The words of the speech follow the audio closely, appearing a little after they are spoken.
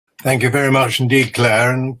Thank you very much indeed,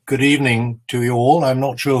 Claire, and good evening to you all. I'm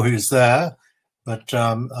not sure who's there, but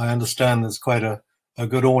I understand there's quite a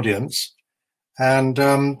good audience. And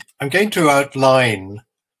I'm going to outline,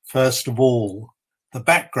 first of all, the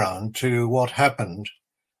background to what happened,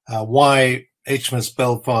 why HMS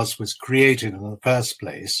Belfast was created in the first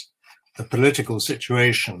place, the political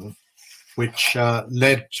situation which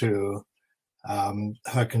led to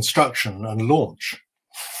her construction and launch.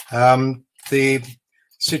 The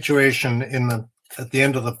situation at the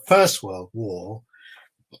end of the First World War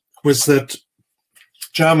was that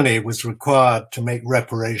Germany was required to make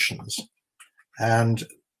reparations, and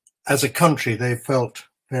as a country they felt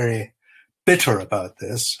very bitter about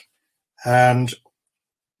this, and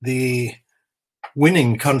the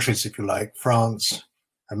winning countries, if you like, France,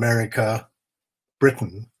 America,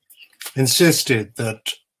 Britain, insisted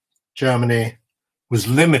that Germany was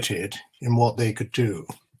limited in what they could do.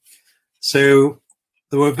 So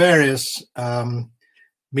there were various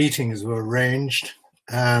meetings were arranged,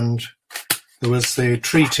 and there was the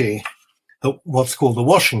treaty, what's called the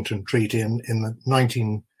Washington Treaty in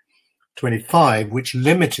 1925, which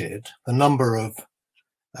limited the number of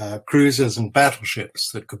cruisers and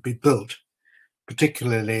battleships that could be built,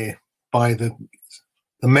 particularly by the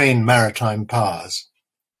main maritime powers,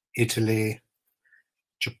 Italy,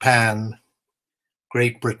 Japan,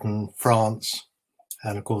 Great Britain, France,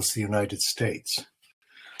 and of course the United States.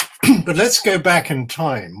 But let's go back in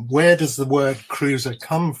time. Where does the word cruiser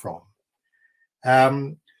come from?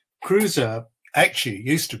 Cruiser actually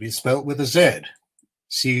used to be spelt with a Z,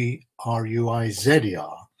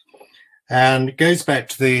 C-R-U-I-Z-E-R, and it goes back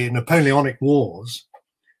to the Napoleonic Wars,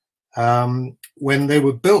 when they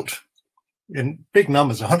were built in big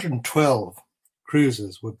numbers. 112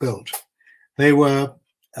 cruisers were built. They were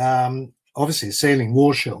obviously sailing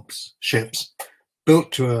warships,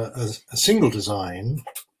 built to a single design.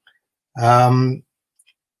 And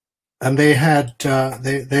they had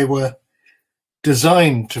they were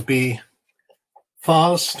designed to be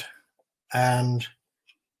fast and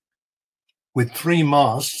with 3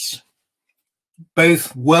 masts,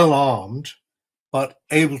 both well armed, but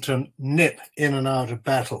able to nip in and out of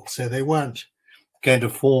battle. So they weren't going to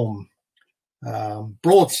form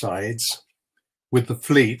broadsides with the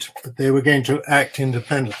fleet, but they were going to act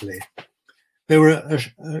independently. They were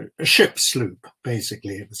a ship sloop,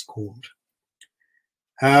 basically, it was called.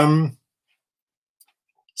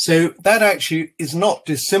 So that actually is not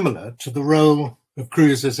dissimilar to the role of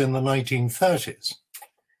cruisers in the 1930s.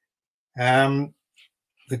 The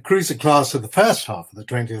cruiser class of the first half of the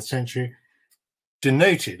 20th century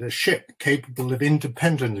denoted a ship capable of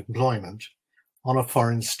independent employment on a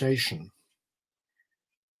foreign station.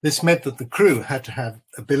 This meant that the crew had to have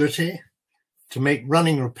ability to make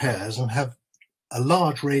running repairs and have a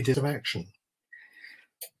large radius of action,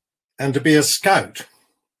 and to be a scout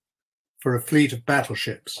for a fleet of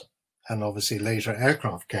battleships and obviously later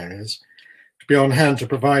aircraft carriers, to be on hand to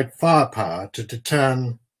provide firepower to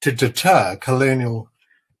deter colonial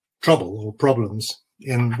trouble or problems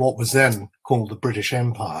in what was then called the British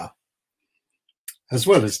Empire, as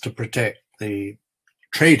well as to protect the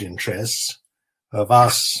trade interests of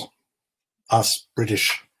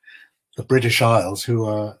the British Isles, who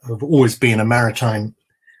have always been a maritime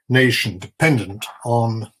nation dependent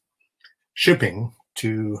on shipping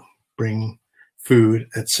to bring food,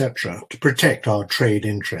 etc., to protect our trade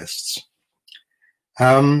interests.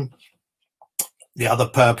 The other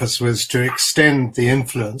purpose was to extend the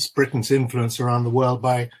influence, Britain's influence around the world,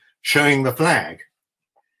 by showing the flag.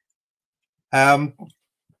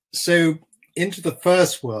 So into the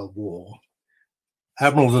First World War,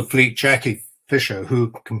 Admiral of the Fleet Jackie Fisher,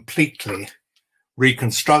 who completely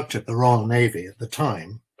reconstructed the Royal Navy at the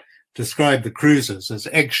time, described the cruisers as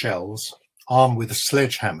eggshells armed with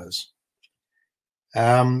sledgehammers.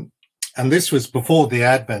 And this was before the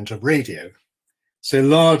advent of radio, so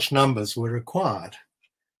large numbers were required.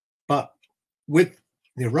 But with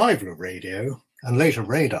the arrival of radio and later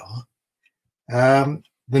radar, the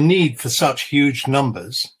need for such huge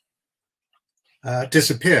numbers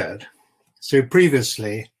disappeared. So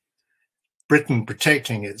previously, Britain,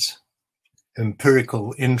 protecting its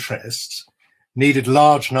empirical interests, needed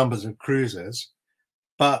large numbers of cruisers,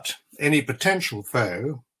 but any potential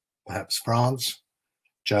foe, perhaps France,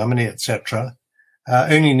 Germany, etc.,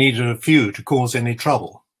 only needed a few to cause any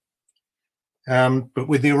trouble. But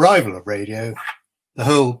with the arrival of radio, the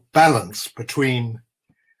whole balance between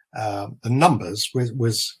the numbers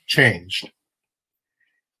was changed.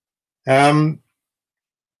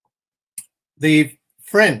 The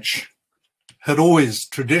French had always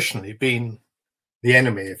traditionally been the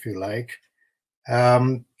enemy, if you like,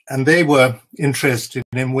 and and they were interested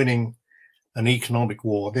in winning an economic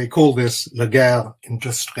war. They call this la guerre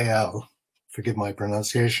industrielle. Forgive my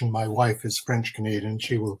pronunciation. My wife is French Canadian.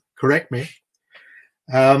 She will correct me.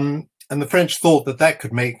 And the French thought that that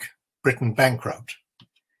could make Britain bankrupt.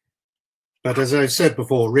 But as I said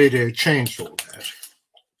before, radio changed all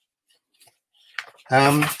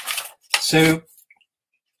that. So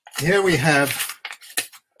here we have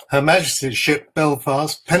Her Majesty's ship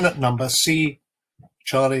Belfast, pennant number C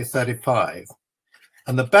Charlie 35.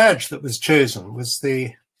 And the badge that was chosen was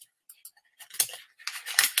the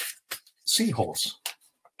seahorse.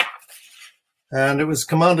 And it was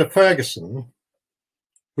Commander Ferguson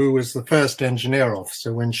who was the first engineer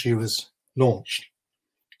officer when she was launched.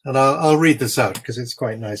 And I'll read this out because it's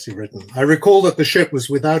quite nicely written. I recall that the ship was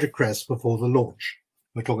without a crest before the launch.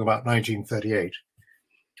 We're talking about 1938.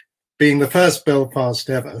 Being the first Belfast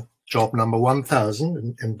ever, job number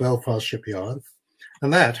 1000 in Belfast shipyard,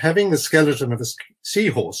 and that, having the skeleton of a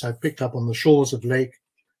seahorse I picked up on the shores of Lake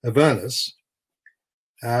Avernus,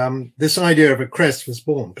 this idea of a crest was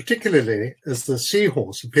born, particularly as the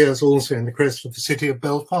seahorse appears also in the crest of the city of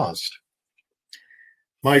Belfast.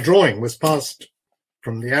 My drawing was passed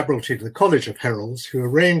from the Admiralty to the College of Heralds, who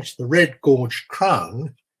arranged the red gorged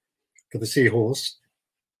crown for the seahorse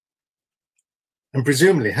and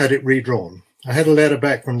presumably had it redrawn. I had a letter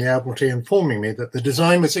back from the Admiralty informing me that the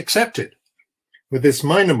design was accepted with this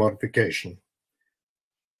minor modification.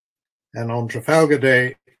 And on Trafalgar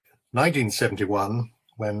Day 1971,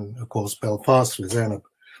 when, of course, Belfast was then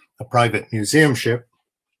a private museum ship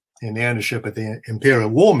in the ownership of the Imperial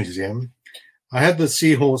War Museum, I had the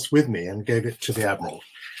seahorse with me and gave it to the Admiral.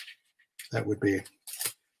 That would be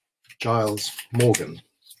Giles Morgan.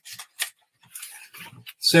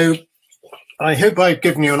 So I hope I've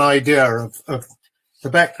given you an idea of the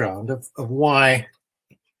background of why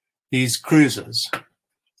these cruisers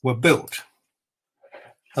were built.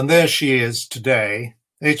 And there she is today,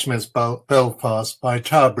 HMS Belfast by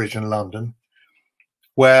Tower Bridge in London,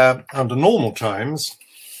 where under normal times,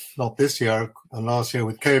 not this year and last year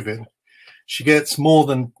with COVID, she gets more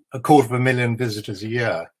than 250,000 visitors a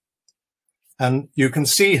year. And you can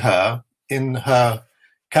see her in her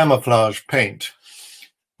camouflage paint,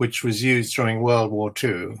 which was used during World War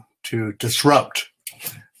II to disrupt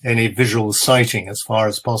any visual sighting as far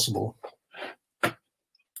as possible.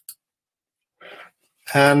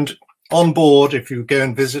 And on board, if you go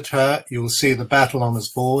and visit her, you'll see the battle honours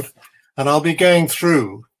board. And I'll be going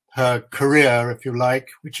through her career, if you like,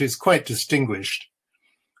 which is quite distinguished,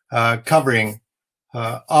 covering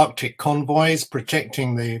Arctic convoys,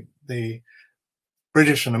 protecting the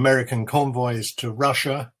British and American convoys to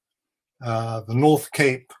Russia, the North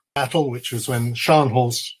Cape battle, which was when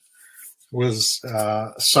Scharnhorst was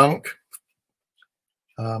sunk,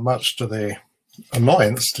 much to the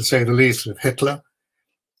annoyance, to say the least, of Hitler.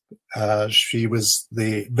 She was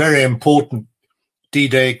the very important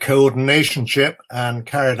D-Day coordination ship and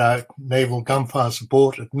carried out naval gunfire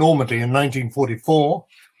support at Normandy in 1944.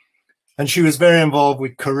 And she was very involved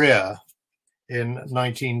with Korea in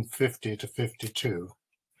 1950 to 52.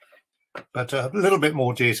 But a little bit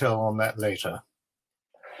more detail on that later.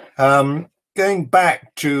 Going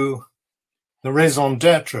back to the raison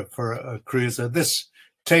d'etre for a cruiser, this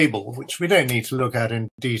table, which we don't need to look at in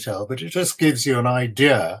detail, but it just gives you an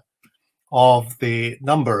idea of the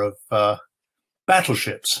number of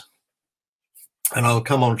battleships. And I'll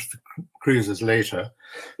come on to the cruisers later,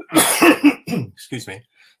 excuse me,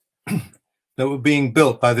 that were being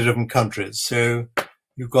built by the different countries. So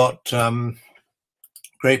you've got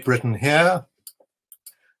Great Britain here,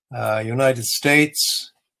 United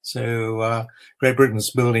States. So Great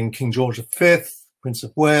Britain's building King George V, Prince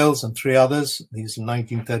of Wales, and 3 others. These in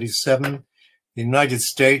 1937. The United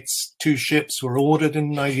States, 2 ships were ordered in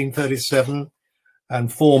 1937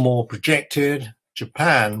 and 4 more projected.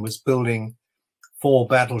 Japan was building 4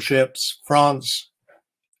 battleships. France,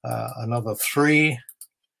 another 3.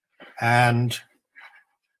 And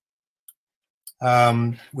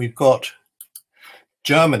we've got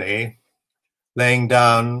Germany laying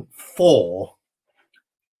down 4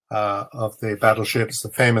 of the battleships, the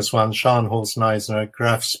famous ones, Scharnhorst, Neisner,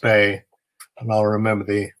 Graf Spee, and I'll remember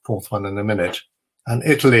the 4th one in a minute, and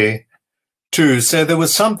Italy too. So there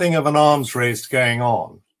was something of an arms race going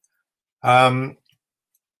on.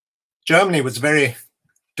 Germany was very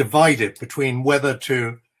divided between whether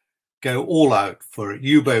to go all out for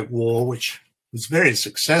U-boat war, which was very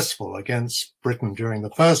successful against Britain during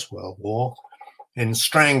the First World War in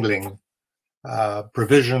strangling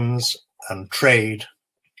provisions and trade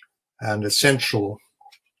and essential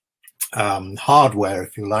hardware,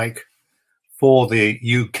 if you like, for the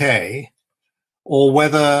UK, or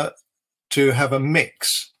whether to have a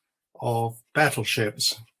mix of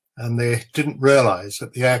battleships, and they didn't realize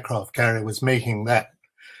that the aircraft carrier was making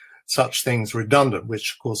such things redundant,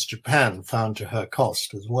 which of course Japan found to her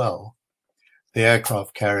cost as well. The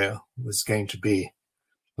aircraft carrier was going to be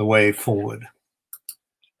the way forward.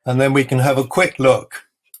 And then we can have a quick look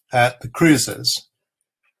at the cruisers.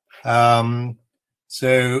 So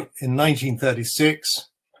in 1936,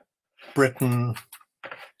 Britain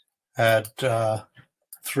had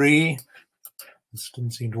 3. This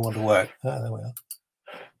didn't seem to want to work. There we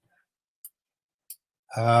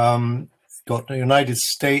are. Got the United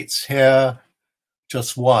States here,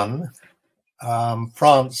 just 1.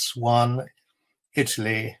 France 1,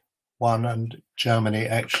 Italy 1, and Germany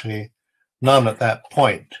actually none at that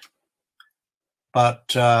point. But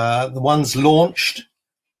the ones launched: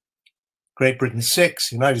 Great Britain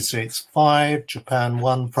 6, United States 5, Japan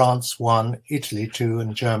 1, France 1, Italy 2,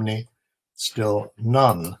 and Germany still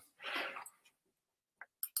none.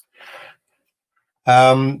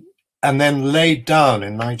 And then laid down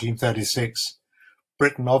in 1936,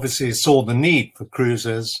 Britain obviously saw the need for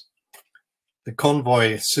cruisers. The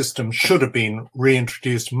convoy system should have been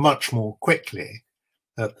reintroduced much more quickly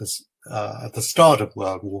at the start of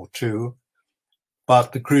World War II,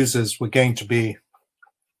 but the cruisers were going to be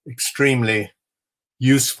extremely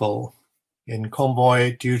useful in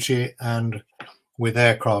convoy duty and with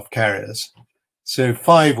aircraft carriers. So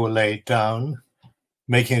 5 were laid down,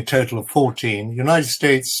 making a total of 14. The United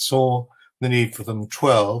States saw the need for them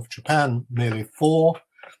 12, Japan nearly 4,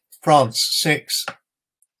 France 6,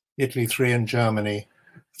 Italy 3, and Germany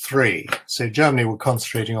 3. So Germany were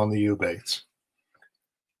concentrating on the U-boats.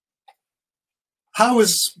 How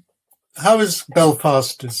was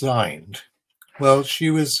Belfast designed? Well, she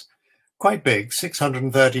was quite big,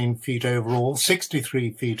 613 feet overall,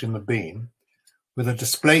 63 feet in the beam, with a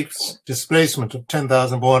displacement of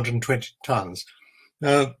 10,420 tons.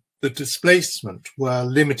 The displacement were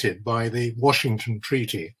limited by the Washington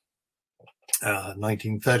Treaty,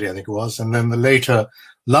 1930, I think it was, and then the later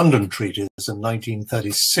London treaties of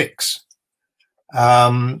 1936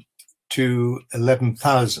 to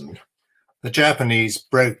 11,000. The Japanese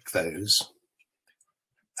broke those,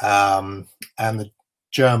 and the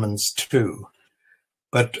Germans too.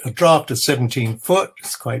 But a draft of 17 foot,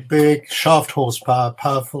 it's quite big, shaft horsepower,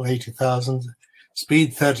 powerful, 80,000,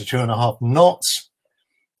 speed 32.5 knots.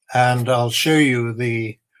 And I'll show you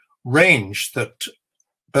the range that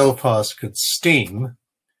Belfast could steam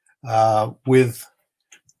with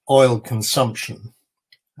oil consumption.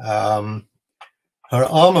 Her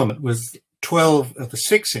armament was 12 of the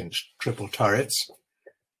 6-inch triple turrets.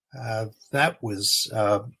 That was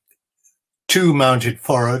 2 mounted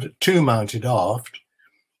forward, 2 mounted aft,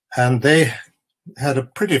 and they had a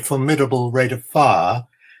pretty formidable rate of fire.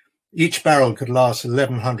 Each barrel could last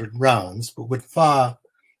 1,100 rounds, but would fire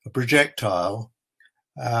a projectile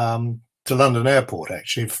to London Airport,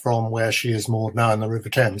 actually, from where she is moored now in the River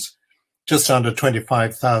Thames, just under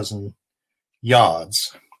 25,000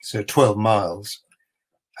 yards, so 12 miles.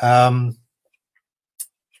 And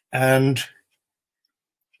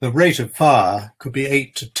the rate of fire could be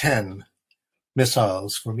 8 to 10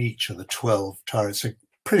 missiles from each of the 12 turrets, so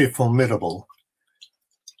pretty formidable.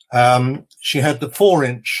 She had the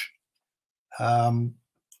 4-inch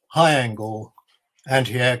high-angle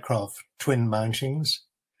anti-aircraft twin mountings,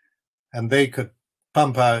 and they could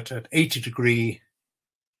pump out at 80-degree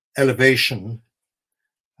elevation,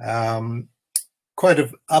 up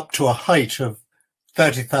to a height of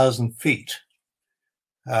 30,000 feet.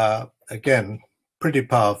 Again, pretty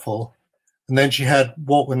powerful. And then she had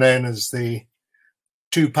what were known as the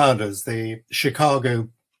 2-pounders, the Chicago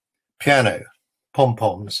piano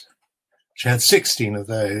pom-poms. She had 16 of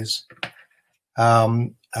those.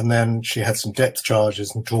 And then she had some depth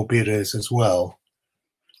charges and torpedoes as well.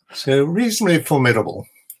 So reasonably formidable.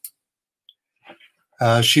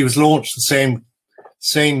 She was launched the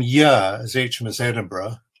same year as HMS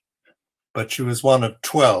Edinburgh, but she was one of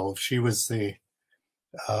 12. She was the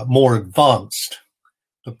more advanced.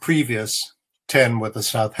 The previous 10 were the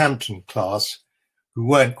Southampton class, who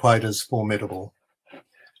weren't quite as formidable.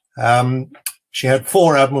 She had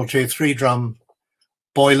 4 Admiralty 3-drum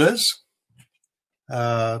boilers,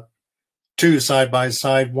 2 side by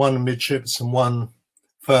side, 1 amidships and 1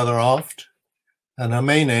 further aft, and her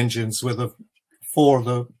main engines were the 4 of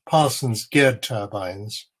the Parsons geared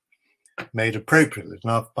turbines, made appropriately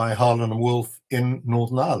enough by Harland and Wolff in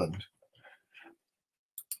Northern Ireland.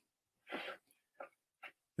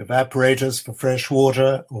 Evaporators for fresh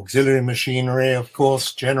water, auxiliary machinery, of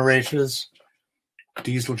course, generators,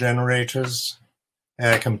 diesel generators,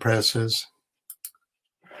 air compressors.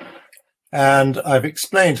 And I've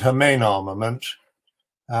explained her main armament.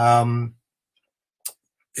 It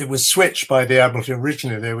was switched by the Admiralty.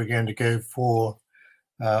 Originally, they were going to go for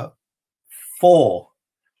 4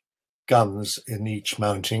 guns in each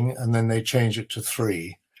mounting, and then they changed it to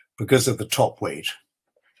 3 because of the top weight.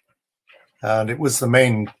 And it was the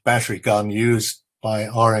main battery gun used by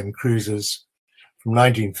RM cruisers from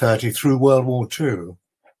 1930 through World War II.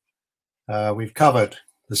 We've covered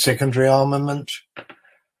the secondary armament.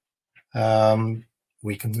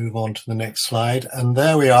 We can move on to the next slide. And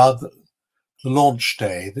there we are, the launch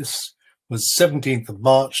day. This was 17th of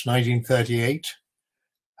March, 1938,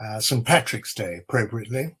 St. Patrick's Day,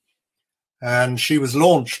 appropriately. And she was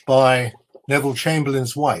launched by Neville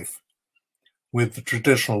Chamberlain's wife, with the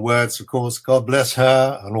traditional words, of course, "God bless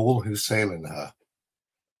her and all who sail in her."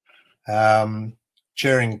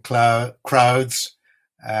 Cheering crowds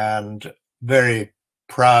and very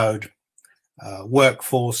proud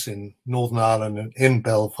workforce in Northern Ireland and in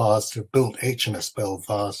Belfast who built HMS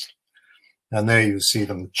Belfast. And there you see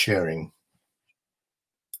them cheering.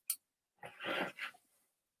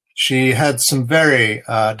 She had some very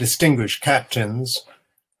distinguished captains.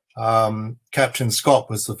 Captain Scott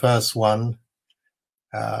was the first one.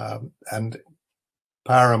 And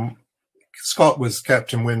Scott was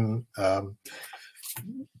captain when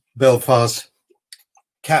Belfast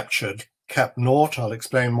captured Cap North. I'll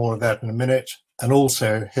explain more of that in a minute. And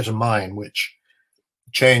also hit a mine, which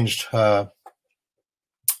changed her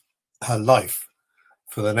life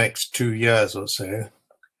for the next 2 years or so.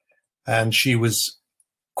 And she was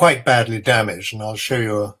quite badly damaged, and I'll show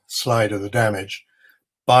you a slide of the damage,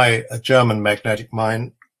 by a German magnetic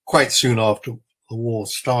mine quite soon after the war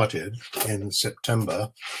started in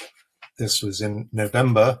September. This was in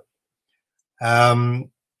November. And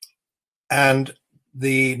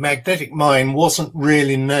the magnetic mine wasn't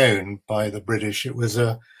really known by the British. It was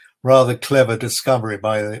a rather clever discovery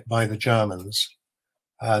by the Germans.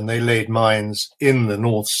 And they laid mines in the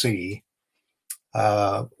North Sea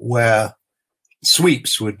where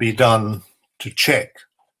sweeps would be done to check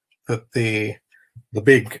that the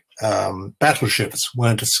big battleships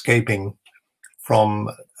weren't escaping from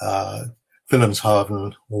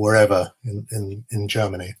Wilhelmshaven or wherever in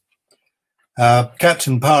Germany.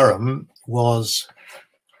 Captain Parham was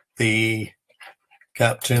the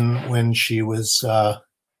captain when she was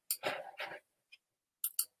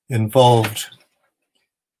involved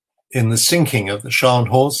in the sinking of the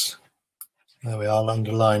Scharnhorst. There we are, I'll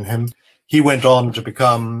underline him. He went on to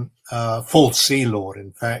become 4th Sea Lord,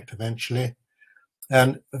 in fact, eventually.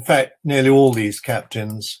 And in fact, nearly all these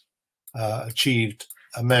captains achieved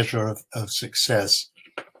a measure of success.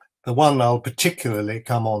 The one I'll particularly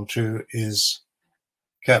come on to is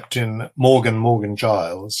Captain Morgan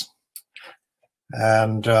Giles.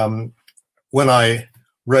 And when I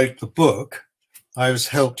wrote the book, I was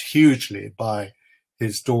helped hugely by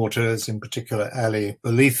his daughters, in particular Ali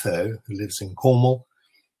Bolitho, who lives in Cornwall,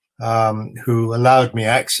 who allowed me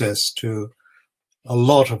access to a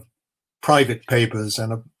lot of private papers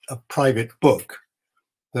and a private book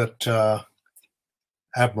that then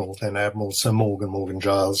Admiral Sir Morgan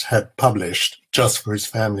Giles had published just for his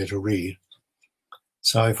family to read.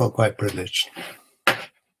 So I felt quite privileged.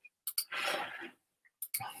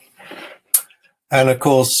 And of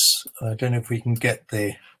course, I don't know if we can get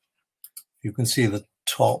you can see the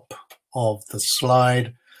top of the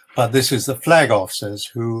slide, but this is the flag officers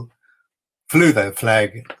who flew their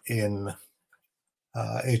flag in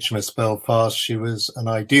HMS Belfast. She was an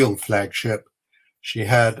ideal flagship. She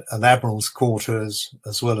had an admiral's quarters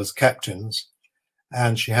as well as captains,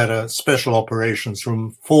 and she had a special operations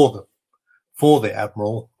room for the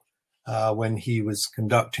admiral when he was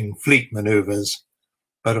conducting fleet maneuvers.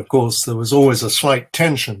 But of course, there was always a slight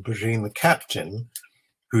tension between the captain,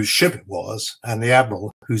 whose ship it was, and the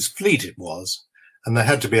admiral, whose fleet it was, and there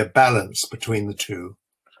had to be a balance between the two.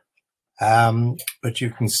 But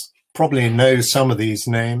you can probably know some of these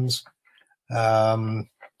names. Rear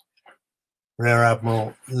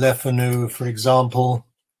Admiral Lefanu, for example,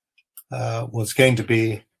 was going to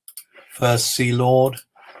be First Sea Lord,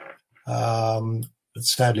 but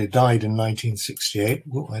sadly died in 1968.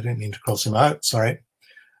 Ooh, I didn't mean to cross him out, sorry.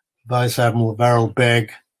 Vice Admiral Varel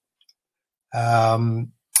Beg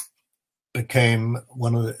became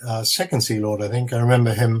one of the Second Sea Lord, I think. I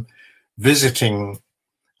remember him visiting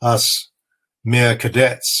us mere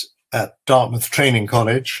cadets at Dartmouth Training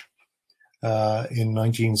College in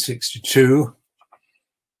 1962,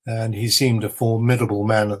 and he seemed a formidable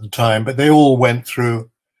man at the time, but they all went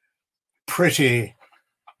through pretty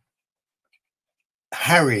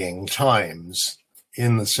harrying times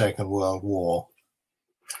in the Second World War.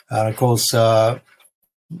 And of course,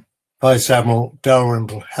 Vice Admiral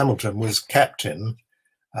Dalrymple Hamilton was captain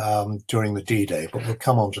during the D-Day, but we'll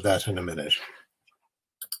come on to that in a minute.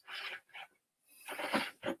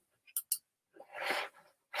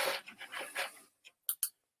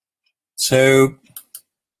 So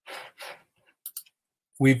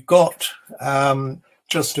we've got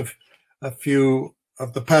just a few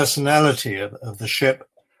of the personality of the ship.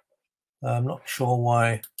 I'm not sure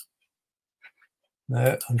why.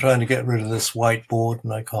 No, I'm trying to get rid of this whiteboard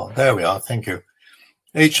and I can't. There we are. Thank you.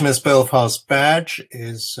 HMS Belfast badge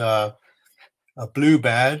is a blue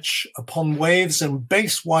badge upon waves and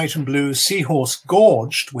base white and blue, seahorse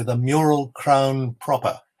gorged with a mural crown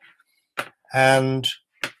proper. And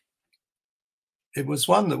it was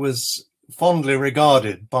one that was fondly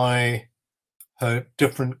regarded by her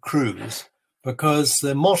different crews because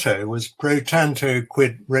the motto was pro tanto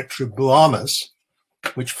quid retribuamus,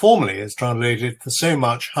 which formally is translated for so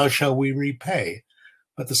much, how shall we repay?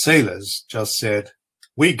 But the sailors just said,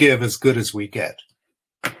 we give as good as we get.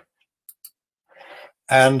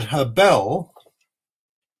 And her bell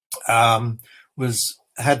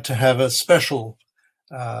had to have a special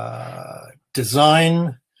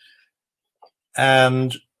design,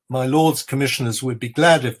 and my Lords Commissioners would be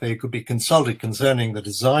glad if they could be consulted concerning the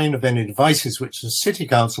design of any devices which the City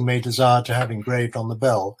Council may desire to have engraved on the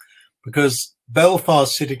bell, because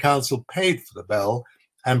Belfast City Council paid for the bell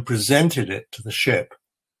and presented it to the ship,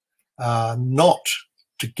 not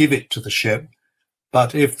to give it to the ship,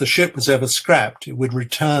 but if the ship was ever scrapped, it would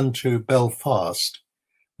return to Belfast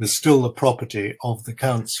with still the property of the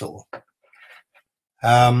council.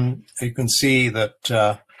 You can see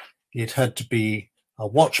that it had to be a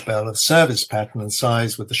watch bell of service pattern and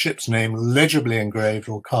size with the ship's name legibly engraved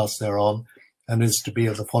or cast thereon, and is to be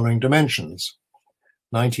of the following dimensions: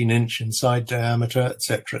 19-inch inside diameter,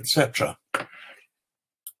 etc., etc.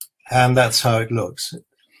 And that's how it looks.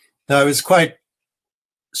 Now, it's quite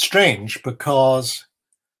strange because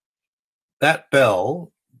that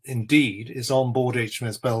bell, indeed, is on board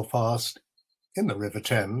HMS Belfast in the River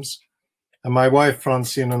Thames. And my wife,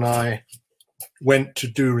 Francine, and I went to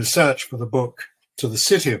do research for the book to the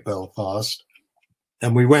city of Belfast.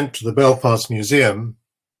 And we went to the Belfast Museum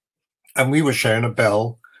and we were shown a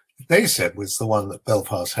bell they said was the one that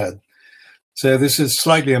Belfast had. So this is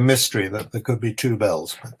slightly a mystery that there could be two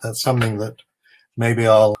bells, but that's something that maybe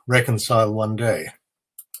I'll reconcile one day.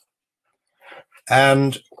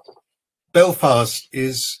 And Belfast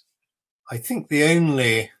is, I think, the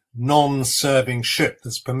only non-serving ship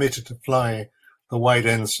that's permitted to fly the white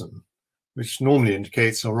ensign, which normally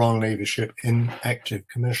indicates a Royal Navy ship in active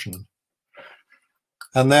commission.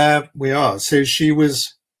 And there we are. So she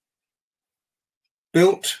was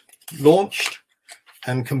built, launched,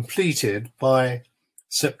 and completed by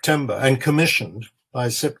September, and commissioned by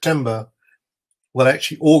September, well,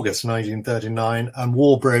 actually August 1939, and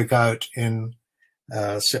war broke out in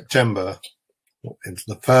September, into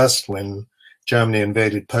the 1st, when Germany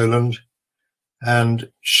invaded Poland, and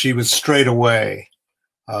she was straight away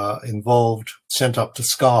involved, sent up to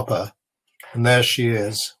Scapa, and there she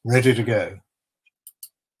is, ready to go.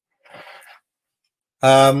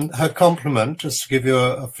 Her complement, just to give you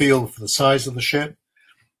a feel for the size of the ship,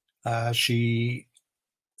 she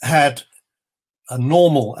had a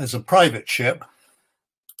normal as a private ship.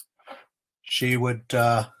 She would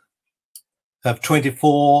have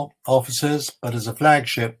 24 officers, but as a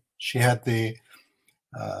flagship, she had the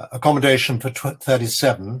accommodation for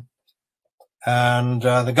 37. And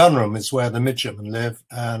the gunroom is where the midshipmen live,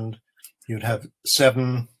 and you'd have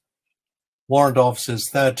 7 warrant officers,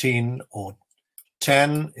 13 or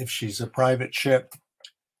 10 if she's a private ship.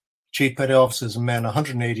 Chief petty officers and men,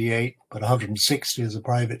 188, but 160 as a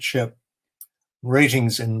private ship.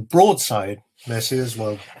 Ratings in broadside messes,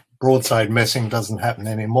 well, broadside messing doesn't happen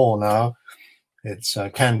anymore now. It's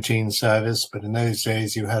a canteen service, but in those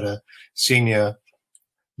days you had a senior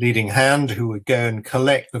leading hand who would go and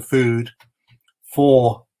collect the food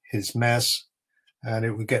for his mess, and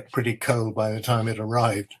it would get pretty cold by the time it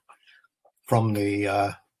arrived from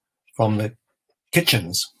the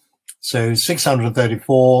kitchens. So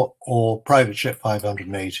 634, or private ship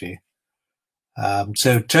 580.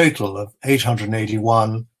 So total of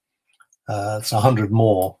 881. It's 100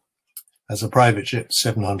 more. As a private ship,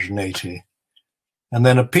 780. And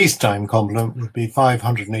then a peacetime complement would be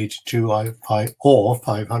 582 or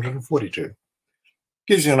 542.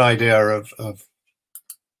 Gives you an idea of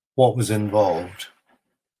what was involved.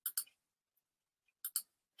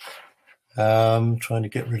 Trying to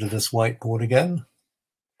get rid of this whiteboard again.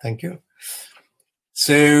 Thank you.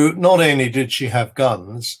 So not only did she have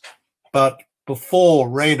guns, but before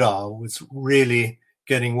radar was really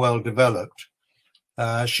getting well developed,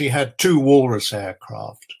 she had 2 walrus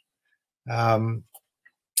aircraft.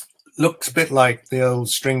 Looks a bit like the old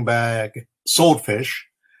string bag Swordfish,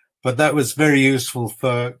 but that was very useful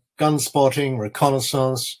for gun spotting,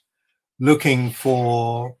 reconnaissance, looking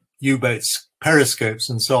for U-boats, periscopes,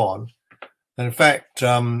 and so on. And in fact,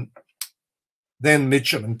 then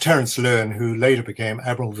Midshipman Terence Lewin, who later became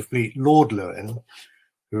Admiral of the Fleet, Lord Lewin,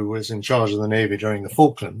 who was in charge of the Navy during the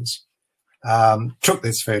Falklands, took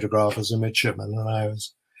this photograph as a midshipman, and I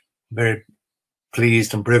was very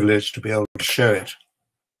pleased and privileged to be able to show it.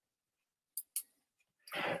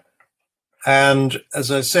 And as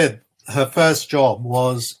I said, her first job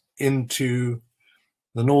was into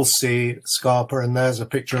the North Sea, Scapa, and there's a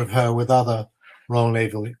picture of her with other Royal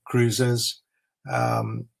Naval cruisers.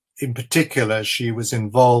 In particular, she was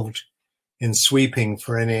involved in sweeping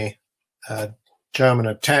for any German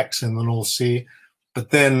attacks in the North Sea, but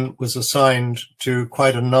then was assigned to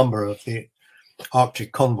quite a number of the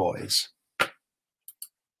Arctic convoys.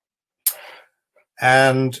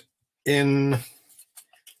 And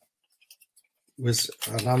was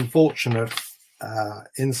an unfortunate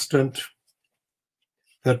incident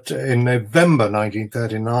that in November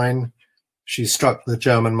 1939, she struck the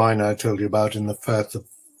German miner I told you about in the Firth of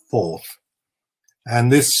Forth.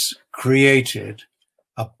 And this created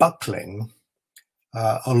a buckling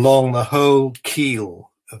along the whole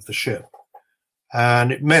keel of the ship.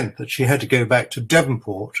 And it meant that she had to go back to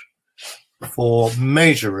Devonport for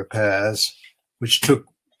major repairs, which took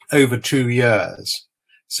over 2 years.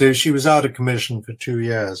 So she was out of commission for 2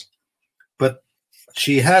 years. But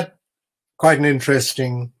she had quite an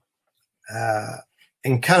interesting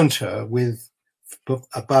encounter with,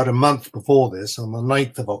 about a month before this, on the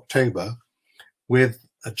 9th of October, with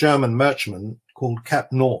a German merchantman called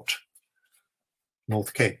Cap North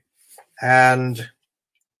Cape, and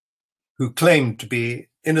who claimed to be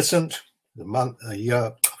innocent a month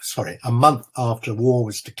after war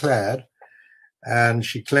was declared. And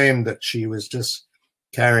she claimed that she was just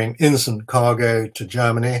carrying innocent cargo to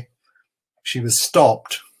Germany. She was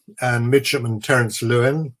stopped, and Midshipman Terence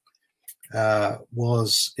Lewin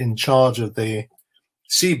was in charge of the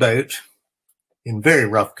seaboat in very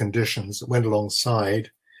rough conditions that went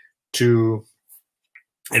alongside to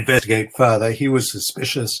investigate further. He was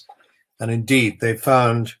suspicious, and indeed they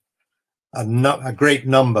found a great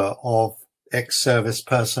number of ex-service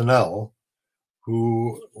personnel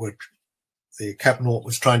who were the Captain North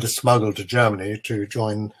was trying to smuggle to Germany to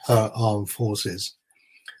join her armed forces.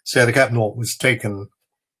 So the Captain North was taken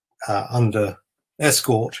under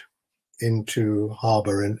escort into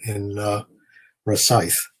harbour in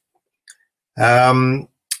Rosyth.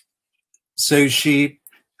 So she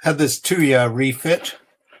had this 2-year refit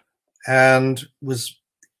and was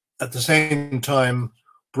at the same time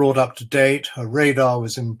brought up to date. Her radar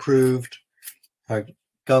was improved, her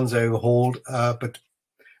guns overhauled, but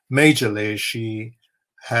majorly she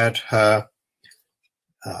had her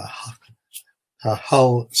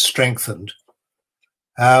hull strengthened,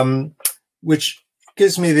 which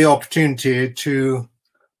gives me the opportunity to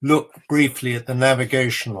look briefly at the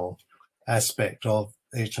navigational aspect of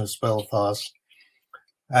HMS Belfast.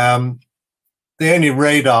 The only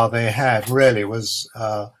radar they had really was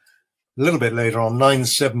a little bit later on,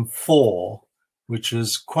 974, which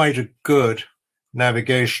is quite a good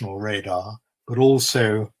navigational radar, but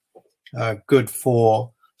also good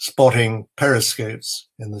for spotting periscopes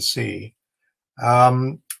in the sea.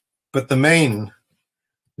 But the main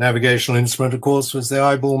navigational instrument, of course, was the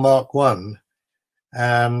eyeball Mark I,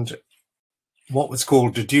 and what was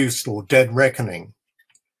called deduced or dead reckoning.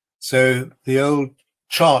 So the old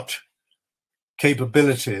chart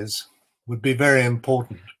capabilities would be very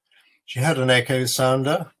important. She had an echo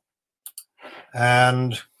sounder,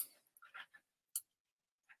 and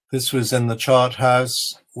this was in the chart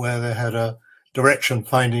house where they had a direction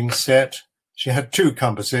finding set. She had 2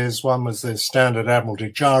 compasses. One was the standard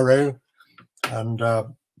Admiralty gyro, and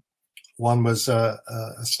one was a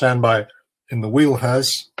standby in the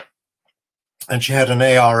wheelhouse. And she had an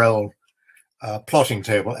ARL plotting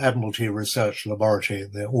table, Admiralty Research Laboratory,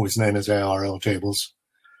 they're always known as ARL tables,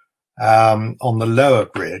 on the lower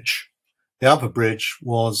bridge. The upper bridge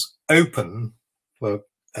was open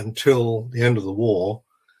until the end of the war,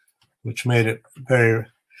 which made it very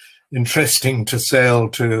interesting to sail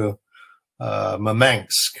to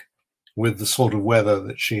Murmansk with the sort of weather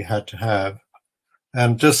that she had to have.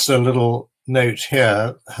 And just a little note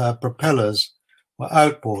here, her propellers were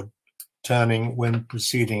outboard turning when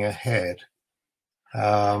proceeding ahead.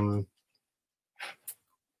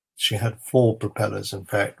 She had 4 propellers, in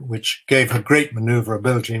fact, which gave her great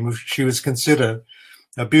maneuverability, and she was considered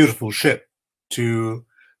a beautiful ship to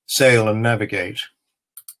sail and navigate.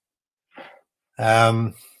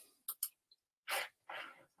 I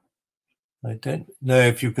don't know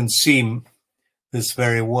if you can see this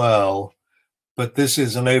very well, but this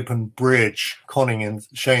is an open bridge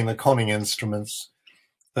showing the conning instruments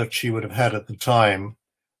that she would have had at the time.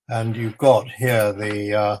 And you've got here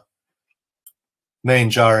the main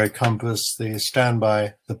gyro compass, the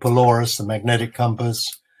standby, the Polaris, the magnetic compass,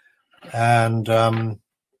 and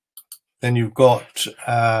then you've got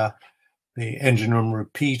the engine room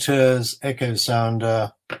repeaters, echo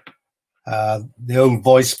sounder, the old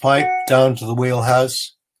voice pipe down to the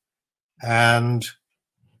wheelhouse, and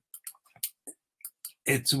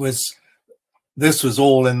this was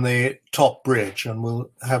all in the top bridge, and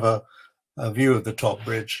we'll have a view of the top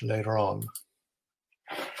bridge later on.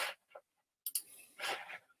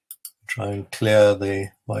 Try and clear the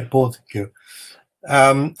whiteboard. Thank you.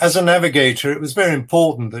 As a navigator, it was very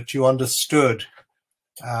important that you understood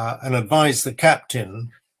and advised the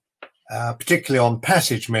captain, particularly on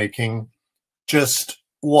passage making, just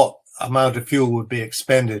what amount of fuel would be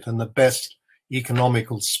expended and the best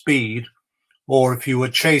economical speed, or if you were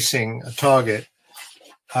chasing a target,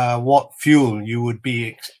 what fuel you would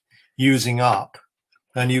be using up.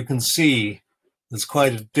 And you can see there's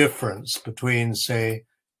quite a difference between, say,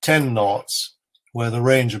 10 knots, where the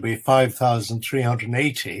range would be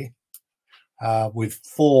 5,380, with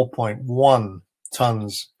 4.1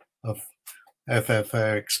 tons of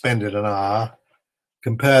FFO expended an hour.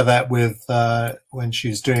 Compare that with when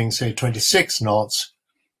she's doing, say, 26 knots,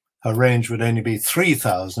 her range would only be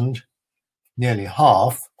 3,000, nearly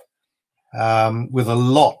half, with a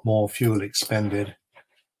lot more fuel expended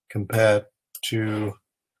compared to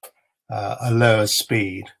a lower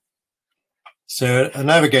speed. So a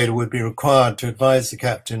navigator would be required to advise the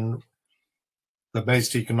captain the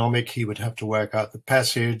most economic. He would have to work out the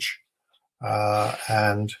passage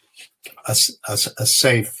and a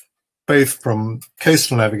safe, both from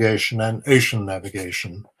coastal navigation and ocean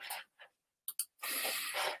navigation.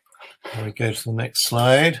 Let me go to the next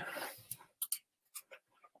slide.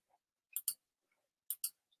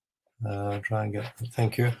 Try and get,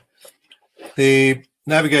 thank you. The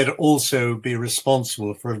navigator also be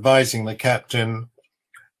responsible for advising the captain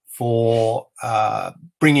for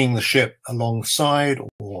bringing the ship alongside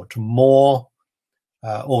or to moor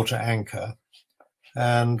or to anchor.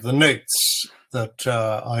 And the notes that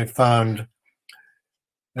I found,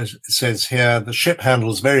 as it says here, the ship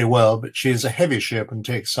handles very well, but she is a heavy ship and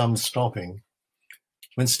takes some stopping.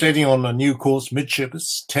 When steadying on a new course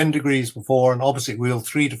midships, 10 degrees before, and opposite wheel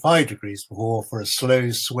 3 to 5 degrees before for a slow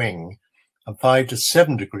swing, and 5 to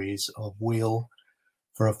 7 degrees of wheel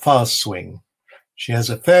for a fast swing. She has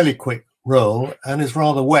a fairly quick roll and is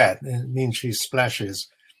rather wet. It means she splashes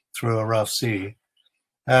through a rough sea.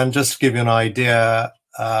 And just to give you an idea,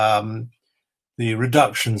 the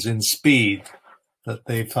reductions in speed that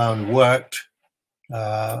they found worked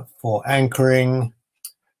for anchoring.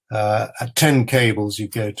 At 10 cables, you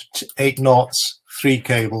go to 8 knots, 3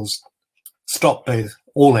 cables, stop both,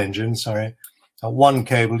 all engines, sorry. At 1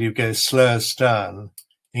 cable, you go slow astern,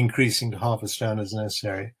 increasing to half astern as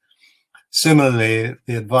necessary. Similarly,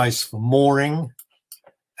 the advice for mooring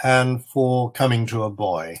and for coming to a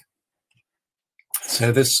buoy.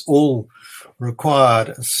 So this all required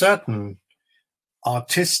a certain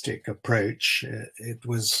artistic approach. It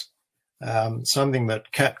was something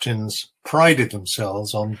that captains prided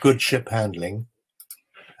themselves on, good ship handling.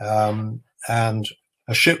 And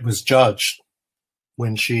a ship was judged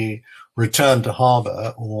when she returned to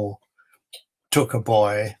harbour or took a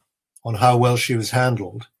buoy on how well she was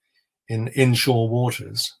handled in inshore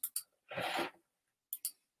waters.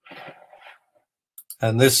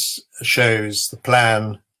 And this shows the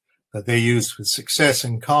plan that they used with success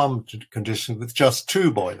in calm conditions with just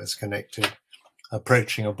 2 boilers connected,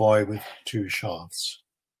 approaching a buoy with 2 shafts.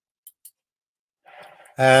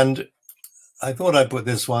 And I thought I'd put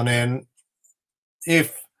this one in.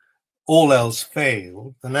 If all else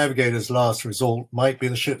failed, the navigator's last resort might be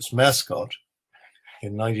the ship's mascot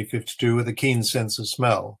in 1952 with a keen sense of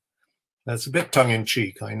smell. That's a bit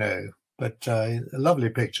tongue-in-cheek, I know, but a lovely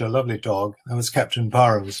picture, a lovely dog. That was Captain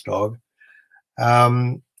Parham's dog.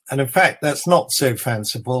 And in fact, that's not so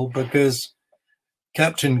fanciful because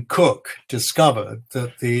Captain Cook discovered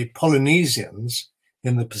that the Polynesians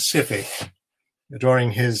in the Pacific,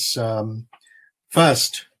 during his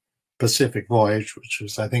first Pacific voyage, which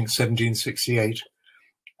was, I think, 1768,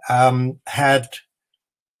 had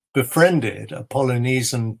befriended a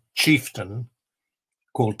Polynesian chieftain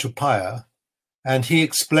called Tupaia, and he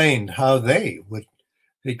explained how they would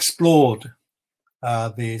explored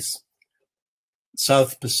the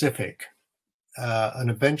South Pacific and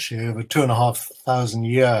eventually over 2,500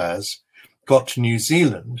 years got to New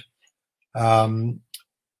Zealand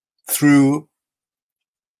through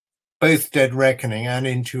both dead reckoning and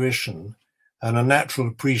intuition and a natural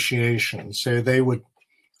appreciation. So they would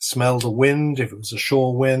smell the wind. If it was a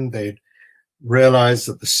shore wind, they'd realize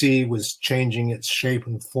that the sea was changing its shape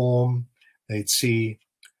and form. They'd see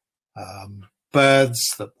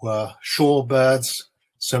birds that were shore birds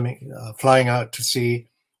swimming, flying out to sea,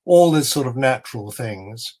 all these sort of natural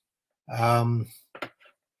things.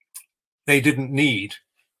 They didn't need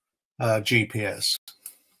GPS.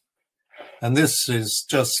 And this is,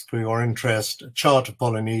 just for your interest, a chart of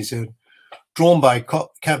Polynesia drawn by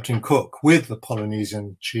Captain Cook with the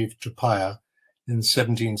Polynesian chief Tupaia in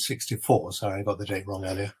 1764. Sorry, I got the date wrong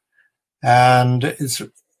earlier. And it's,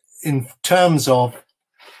 in terms of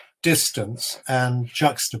distance and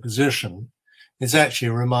juxtaposition, is actually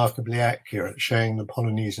remarkably accurate, showing the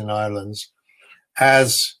Polynesian islands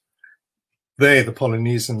as they, the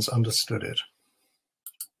Polynesians, understood it.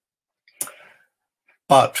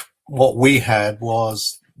 But what we had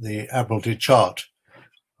was the Admiralty Chart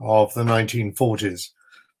of the 1940s.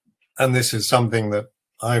 And this is something that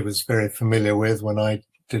I was very familiar with when I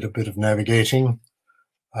did a bit of navigating.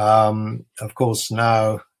 Of course,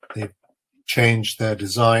 now they've changed their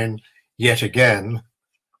design yet again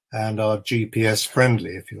and are GPS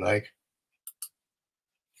friendly, if you like.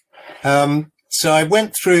 So I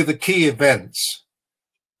went through the key events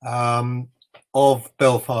of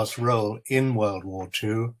Belfast's role in World War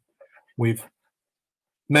II. We've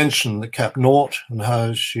mentioned the Cap Naught and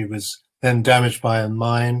how she was then damaged by a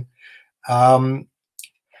mine. And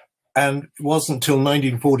it wasn't until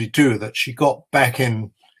 1942 that she got back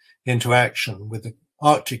into action with the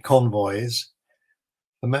Arctic convoys.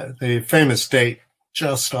 The famous date,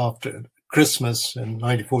 just after Christmas in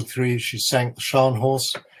 1943, she sank the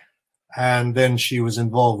Scharnhorst, and then she was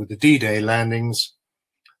involved with the D-Day landings,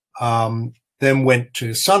 then went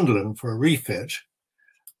to Sunderland for a refit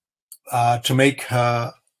to make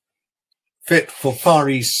her fit for Far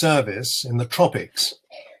East service in the tropics,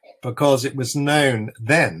 because it was known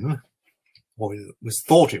then, or it was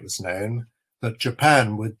thought it was known, that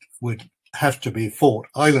Japan would have to be fought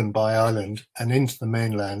island by island and into the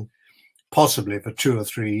mainland, possibly for 2 or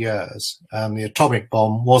 3 years. And the atomic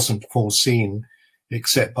bomb wasn't foreseen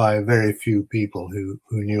except by a very few people who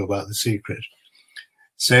knew about the secret.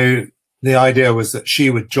 So the idea was that she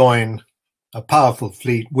would join a powerful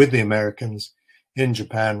fleet with the Americans in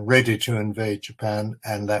Japan, ready to invade Japan,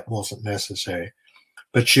 and that wasn't necessary.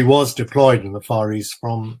 But she was deployed in the Far East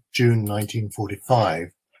from June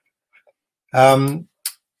 1945.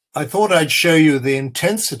 I thought I'd show you the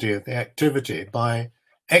intensity of the activity by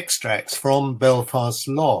extracts from Belfast's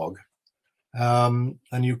log. And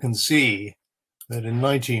you can see that in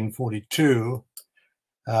 1942,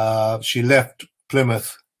 she left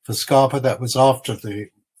Plymouth for Scapa. That was after the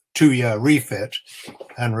 2-year refit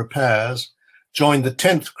and repairs, joined the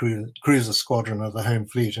 10th Cruiser Squadron of the Home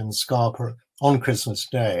Fleet in Scapa on Christmas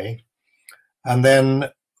Day, and then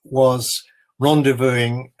was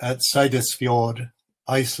rendezvousing at Seyðisfjord,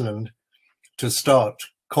 Iceland, to start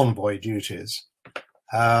convoy duties.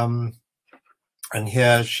 And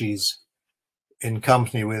here she's in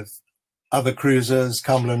company with other cruisers,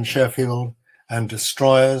 Cumberland, Sheffield, and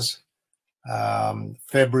destroyers.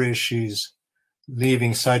 February, she's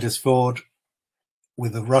leaving Seyðisfjord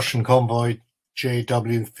with the Russian convoy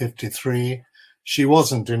JW-53. She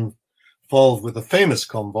wasn't involved with the famous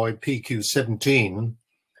convoy PQ-17,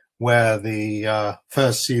 where the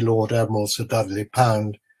first Sea Lord Admiral Sir Dudley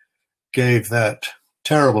Pound gave that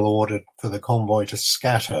terrible order for the convoy to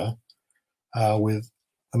scatter with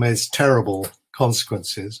the most terrible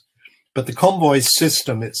consequences. But the convoy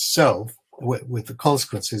system itself, with the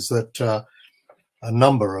consequences that a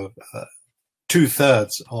number of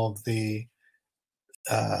 2/3 of the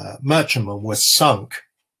merchantmen were sunk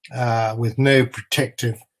with no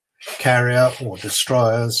protective carrier or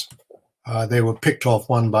destroyers. They were picked off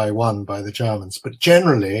one by one by the Germans, but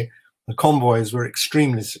generally the convoys were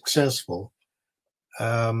extremely successful,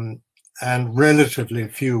 and relatively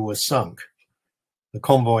few were sunk. The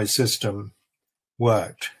convoy system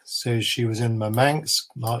worked. So she was in Murmansk,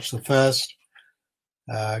 March the 1st,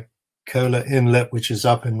 Kola Inlet, which is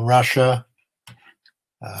up in Russia.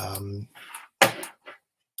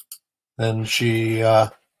 Then she,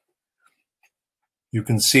 you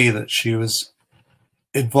can see that she was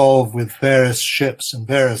involved with various ships and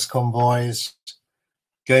various convoys,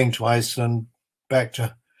 going to Iceland, back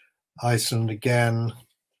to Iceland again,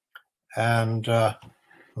 and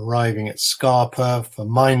arriving at Scapa for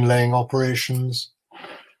mine-laying operations.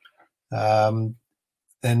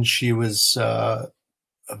 Then she was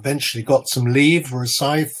eventually got some leave,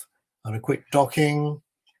 Rosyth, and a quick docking,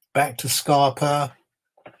 back to Scarpa.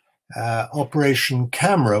 Operation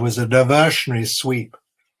Camera was a diversionary sweep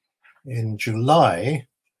in July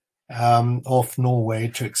off Norway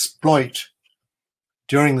to exploit,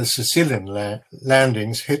 during the Sicilian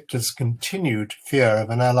landings, Hitler's continued fear of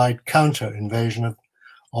an Allied counter-invasion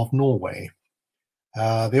of Norway.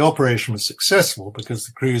 The operation was successful because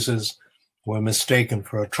the cruisers were mistaken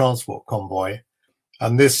for a transport convoy,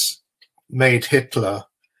 and this made Hitler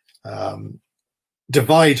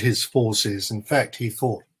divide his forces. In fact, he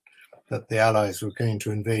thought that the Allies were going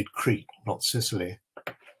to invade Crete, not Sicily.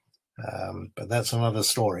 But that's another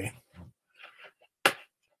story.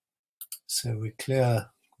 So we clear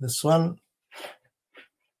this one.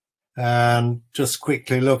 And just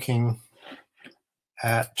quickly looking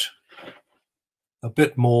at a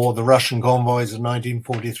bit more, the Russian convoys of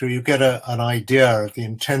 1943, you get an idea of the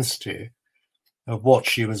intensity of what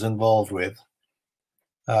she was involved with.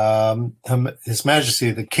 His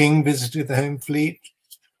Majesty the King visited the home fleet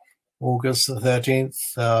August the 13th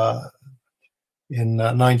in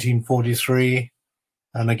 1943,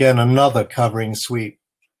 and again another covering sweep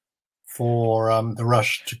for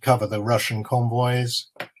to cover the Russian convoys,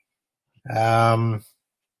 going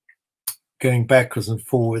backwards and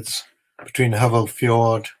forwards between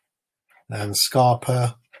Fjord and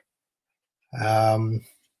Scarpa. There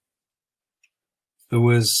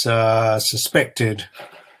was suspected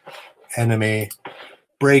enemy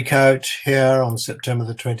breakout here on September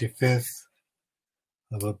the 25th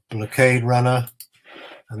of a blockade runner,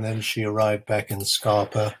 and then she arrived back in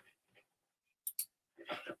Scarpa.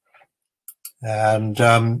 And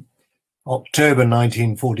October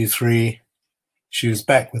 1943, she was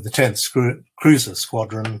back with the 10th Cruiser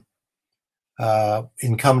Squadron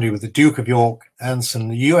in company with the Duke of York, Anson,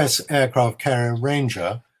 the US aircraft carrier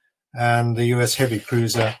Ranger, and the US heavy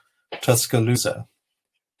cruiser Tuscaloosa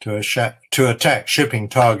to attack shipping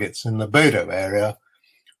targets in the Bodo area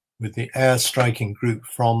with the air striking group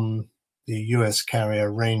from the US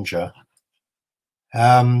carrier Ranger.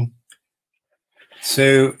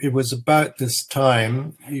 So it was about this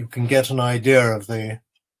time you can get an idea of the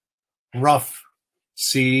rough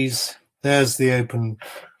seas. There's the open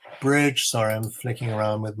bridge. Sorry, I'm flicking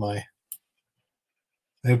around with my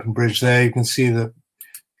open bridge there. You can see the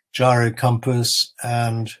gyro compass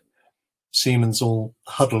and seamen's all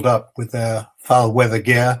huddled up with their foul weather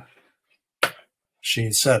gear.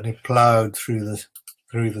 She certainly ploughed through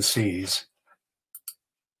the seas.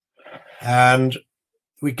 And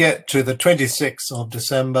we get to the 26th of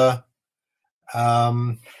December.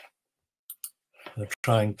 I'll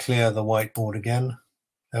try and clear the whiteboard again.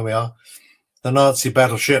 There we are. The Nazi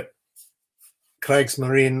battleship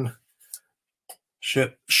Kriegsmarine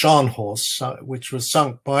ship Scharnhorst, which was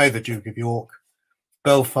sunk by the Duke of York,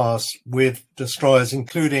 Belfast, with destroyers,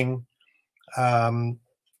 including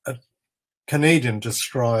Canadian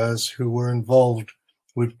destroyers who were involved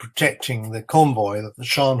with protecting the convoy that the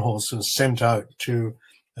Scharnhorst was sent out to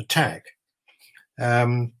attack.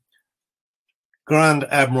 Grand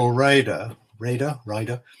Admiral Ryder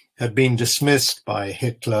had been dismissed by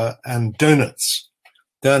Hitler, and Dönitz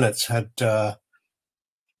had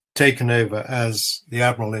taken over as the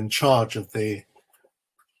admiral in charge of the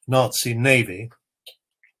Nazi Navy,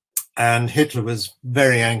 and Hitler was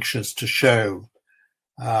very anxious to show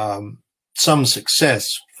some success,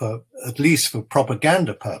 for at least for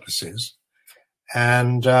propaganda purposes,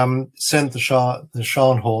 and sent the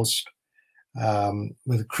Scharnhorst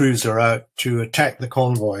with a cruiser out to attack the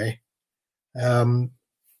convoy.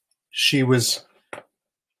 She was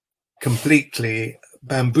completely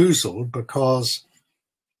bamboozled because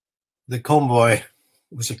the convoy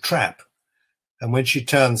was a trap, and when she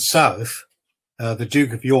turned south, the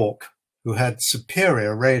Duke of York, who had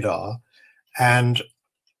superior radar and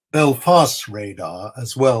Belfast radar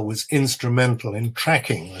as well, was instrumental in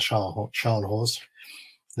tracking the Scharnhorst.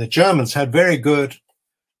 The Germans had very good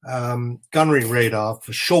gunnery radar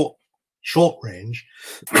for short range,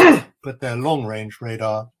 but their long range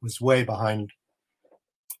radar was way behind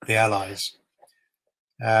the Allies.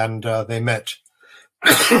 And they met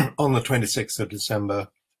on the 26th of December,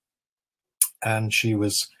 and she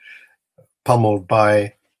was pummeled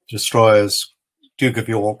by destroyers Duke of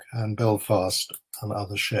York and Belfast and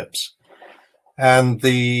other ships. And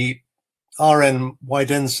the RN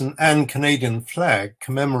White Ensign and Canadian flag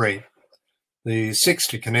commemorate the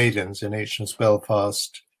 60 Canadians in HMS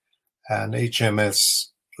Belfast and HMS,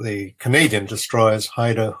 the Canadian destroyers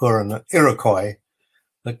Haida, Huron, and Iroquois,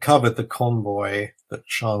 that covered the convoy that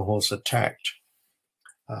Scharnhorst attacked,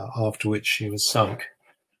 after which she was sunk.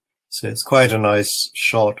 So it's quite a nice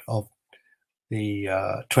shot of the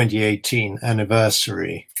 2018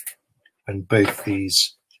 anniversary when both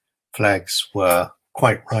these flags were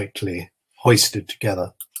quite rightly hoisted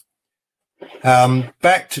together.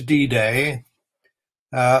 Back to D-Day,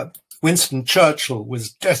 Winston Churchill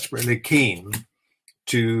was desperately keen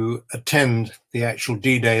to attend the actual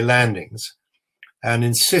D-Day landings and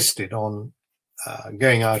insisted on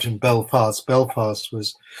going out in Belfast. Belfast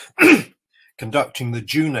was conducting the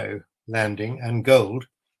Juno landing and Gold,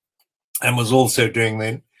 and was also doing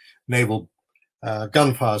the naval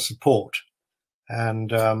gunfire support.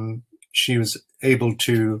 And she was able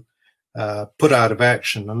to put out of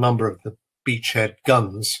action a number of the beachhead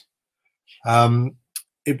guns.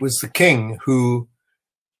 It was the King who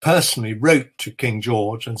personally wrote to King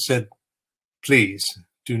George and said, please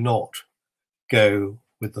do not go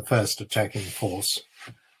with the first attacking force.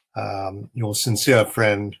 Your sincere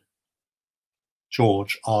friend,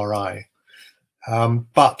 George R.I.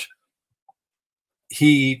 But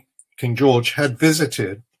King George had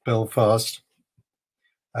visited Belfast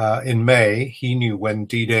in May. He knew when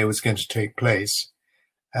D-Day was going to take place,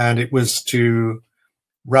 and it was to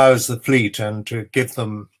rouse the fleet and to give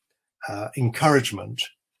them encouragement.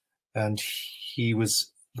 And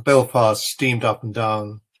the Belfast steamed up and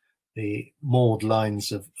down the moored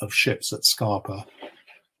lines of ships at Scapa.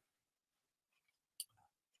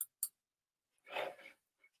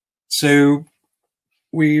 So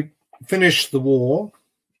we finished the war.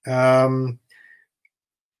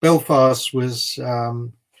 Belfast was,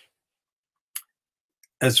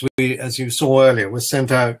 as you saw earlier, was sent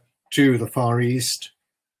out to the Far East,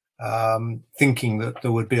 thinking that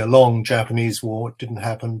there would be a long Japanese war. It didn't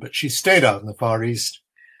happen, but she stayed out in the Far East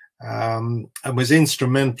and was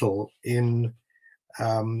instrumental in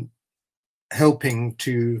helping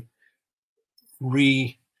to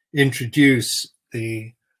reintroduce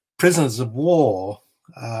the prisoners of war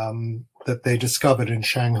that they discovered in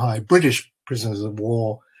Shanghai, British prisoners of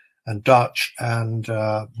war and Dutch and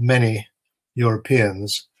many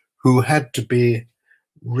Europeans who had to be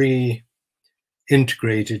reintegrated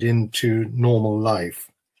into normal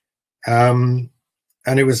life. And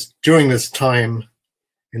it was during this time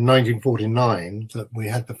in 1949 that we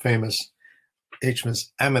had the famous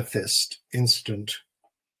HMS Amethyst incident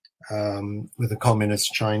with the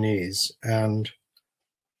communist Chinese, and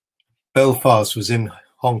Belfast was in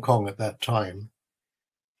Hong Kong at that time.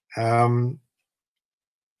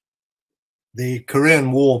 The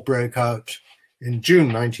Korean War broke out in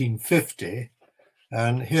June 1950,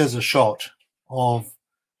 and here's a shot of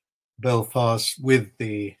Belfast with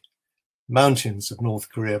the mountains of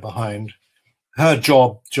North Korea behind. Her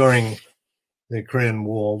job during the Korean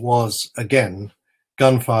War was, again,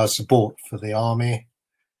 gunfire support for the army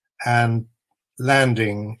and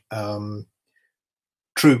landing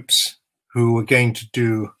troops who were going to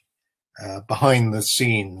do behind the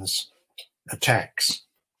scenes attacks.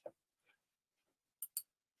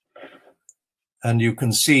 And you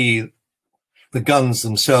can see the guns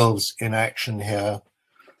themselves in action here.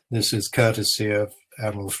 This is courtesy of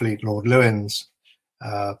Admiral Fleet Lord Lewin's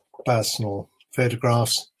personal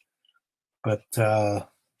photographs, but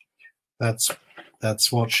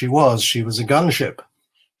that's what she was. She was a gunship.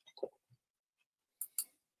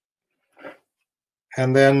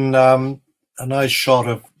 And then a nice shot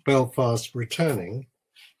of Belfast returning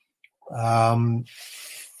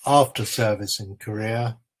after service in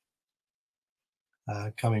Korea,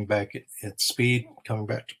 coming back at speed, coming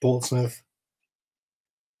back to Portsmouth.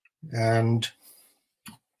 And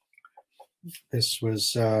this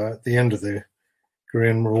was the end of the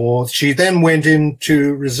Korean War. She then went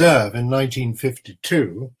into reserve in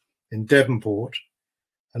 1952 in Devonport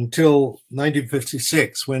until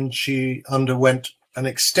 1956, when she underwent an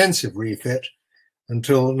extensive refit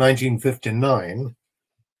until 1959,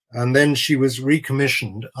 and then she was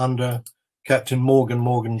recommissioned under Captain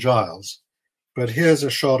Morgan Giles. But here's a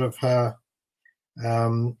shot of her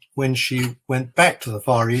when she went back to the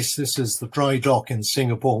Far East. This is the dry dock in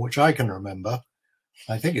Singapore, which I can remember.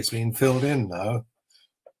 I think it's been filled in now.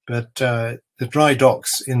 But the dry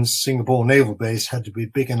docks in Singapore Naval Base had to be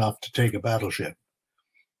big enough to take a battleship.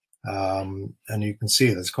 And you can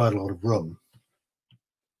see there's quite a lot of room.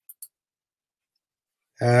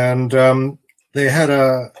 And they had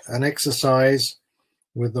an exercise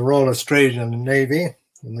with the Royal Australian Navy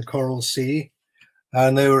in the Coral Sea.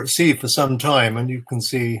 And they were at sea for some time, and you can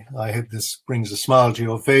see, I hope this brings a smile to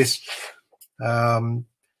your face. There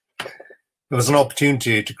was an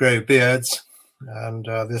opportunity to grow beards, and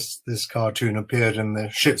this cartoon appeared in the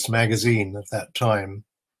ship's magazine at that time.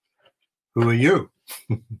 Who are you?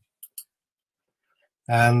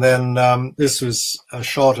 And then this was a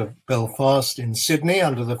shot of Belfast in Sydney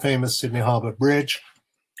under the famous Sydney Harbour Bridge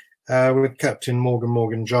with Captain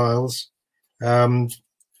Morgan Giles.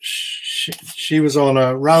 She was on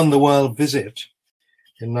a round-the-world visit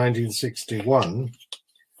in 1961,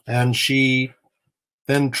 and she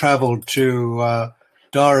then traveled to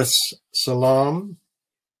Dar es Salaam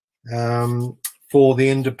for the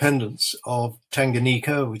independence of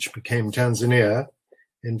Tanganyika, which became Tanzania,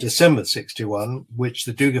 in December 61, which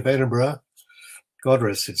the Duke of Edinburgh, God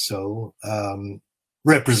rest his soul,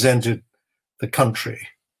 represented the country.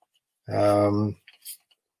 And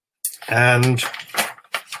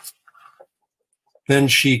then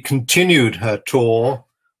she continued her tour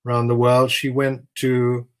around the world. She went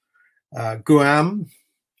to Guam,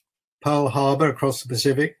 Pearl Harbor across the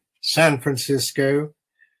Pacific, San Francisco,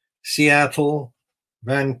 Seattle,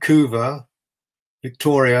 Vancouver,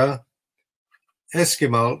 Victoria,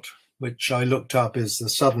 Esquimalt, which I looked up is the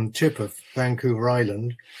southern tip of Vancouver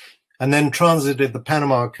Island, and then transited the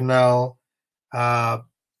Panama Canal,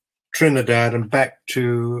 Trinidad, and back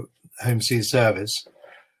to Home Sea Service.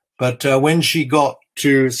 But when she got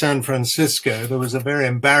to San Francisco, there was a very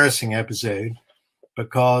embarrassing episode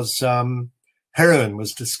because heroin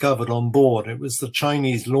was discovered on board. It was the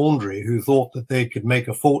Chinese laundry who thought that they could make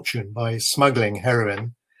a fortune by smuggling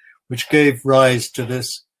heroin, which gave rise to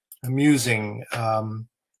this amusing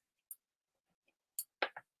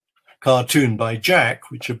cartoon by Jack,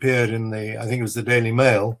 which appeared in the, I think it was the Daily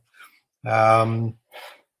Mail,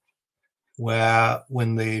 where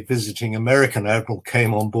when the visiting American admiral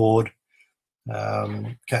came on board,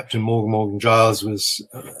 Captain Morgan Giles was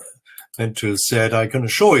meant to have said, "I can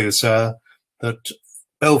assure you, sir, that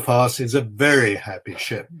Belfast is a very happy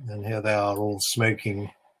ship." And here they are all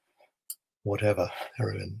smoking whatever,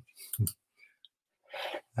 heroin.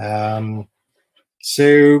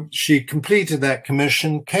 So she completed that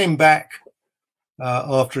commission, came back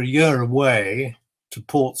after a year away to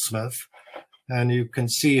Portsmouth, and you can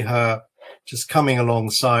see her just coming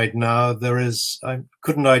alongside now. There is, I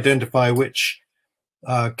couldn't identify which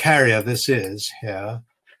carrier this is here,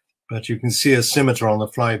 but you can see a scimitar on the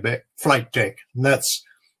flight deck, and that's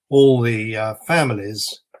all the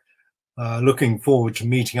families looking forward to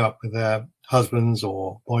meeting up with their husbands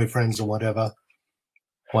or boyfriends or whatever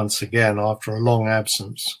once again after a long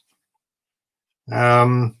absence.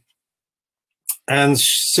 And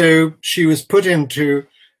so she was put into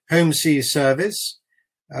Home Sea Service,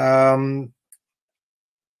 and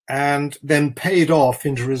then paid off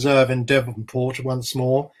into reserve in Devonport once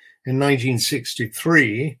more in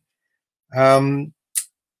 1963, having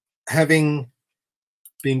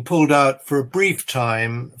been pulled out for a brief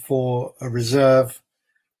time for a reserve,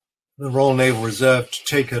 the Royal Naval Reserve, to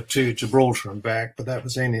take her to Gibraltar and back, but that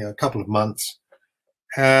was only a couple of months.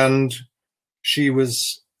 And she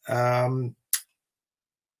was in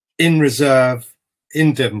reserve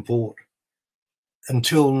in Devonport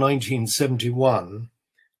until 1971,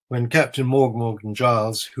 when Captain Morgan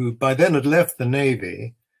Giles, who by then had left the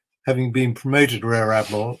Navy, having been promoted Rear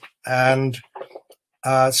Admiral, and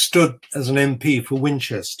stood as an MP for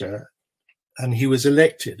Winchester, and he was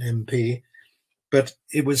elected MP, but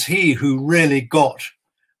it was he who really got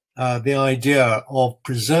the idea of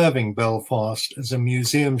preserving Belfast as a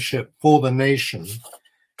museum ship for the nation.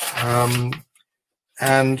 And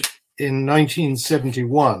in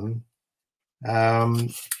 1971,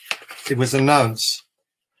 it was announced,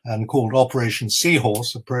 and called Operation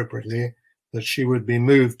Seahorse appropriately, that she would be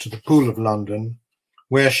moved to the Pool of London,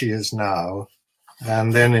 where she is now.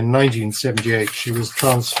 And then in 1978, she was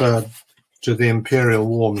transferred to the Imperial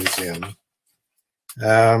War Museum.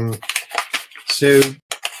 So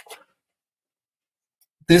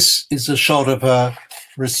this is a shot of her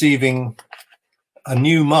receiving a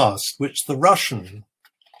new mast, which the Russian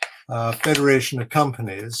Federation of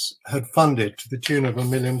Companies had funded to the tune of £1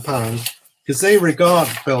 million, because they regard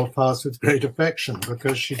Belfast with great affection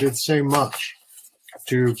because she did so much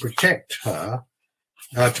to protect her,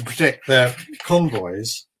 to protect their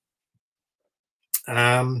convoys.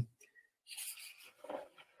 And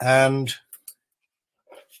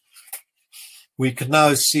we can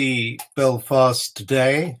now see Belfast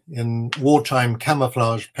today in wartime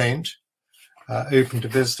camouflage paint, open to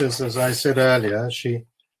visitors. As I said earlier, she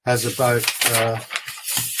has about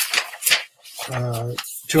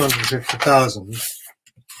 250,000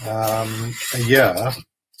 a year.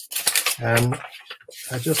 And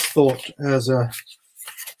I just thought, as a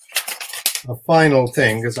final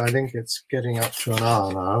thing, because I think it's getting up to an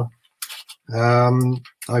hour now,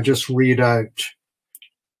 I just read out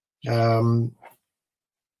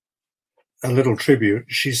a little tribute.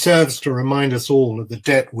 She serves to remind us all of the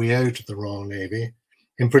debt we owe to the Royal Navy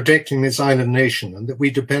in protecting this island nation, and that we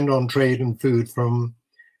depend on trade and food from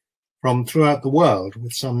throughout the world,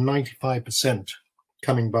 with some 95%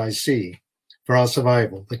 coming by sea. for our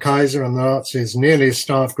survival. The Kaiser and the Nazis nearly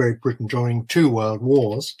starved Great Britain during 2 world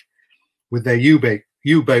wars with their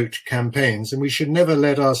U-boat campaigns, and we should never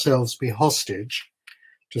let ourselves be hostage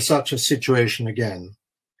to such a situation again.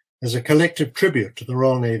 As a collective tribute to the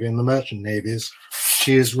Royal Navy and the merchant navies,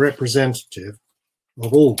 she is representative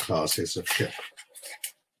of all classes of ship.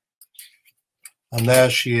 And there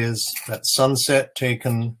she is, that sunset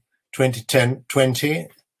taken 2020,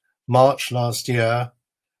 March last year,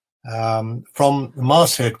 from the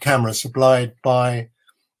masthead camera supplied by,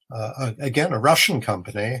 again, a Russian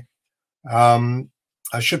company.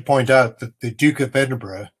 I should point out that the Duke of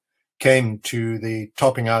Edinburgh came to the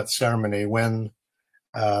topping out ceremony when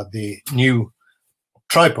the new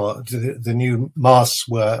tripod, the new masts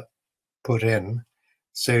were put in.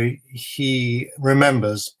 So he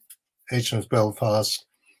remembers HMS Belfast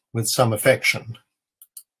with some affection.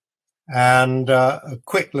 And a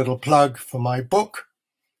quick little plug for my book,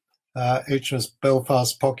 HMS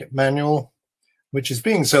Belfast Pocket Manual, which is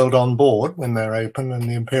being sold on board when they're open in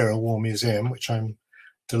the Imperial War Museum, which I'm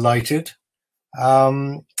delighted.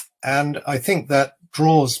 And I think that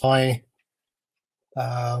draws my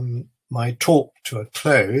my talk to a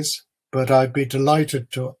close, but I'd be delighted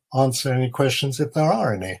to answer any questions if there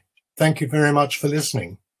are any. Thank you very much for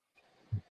listening.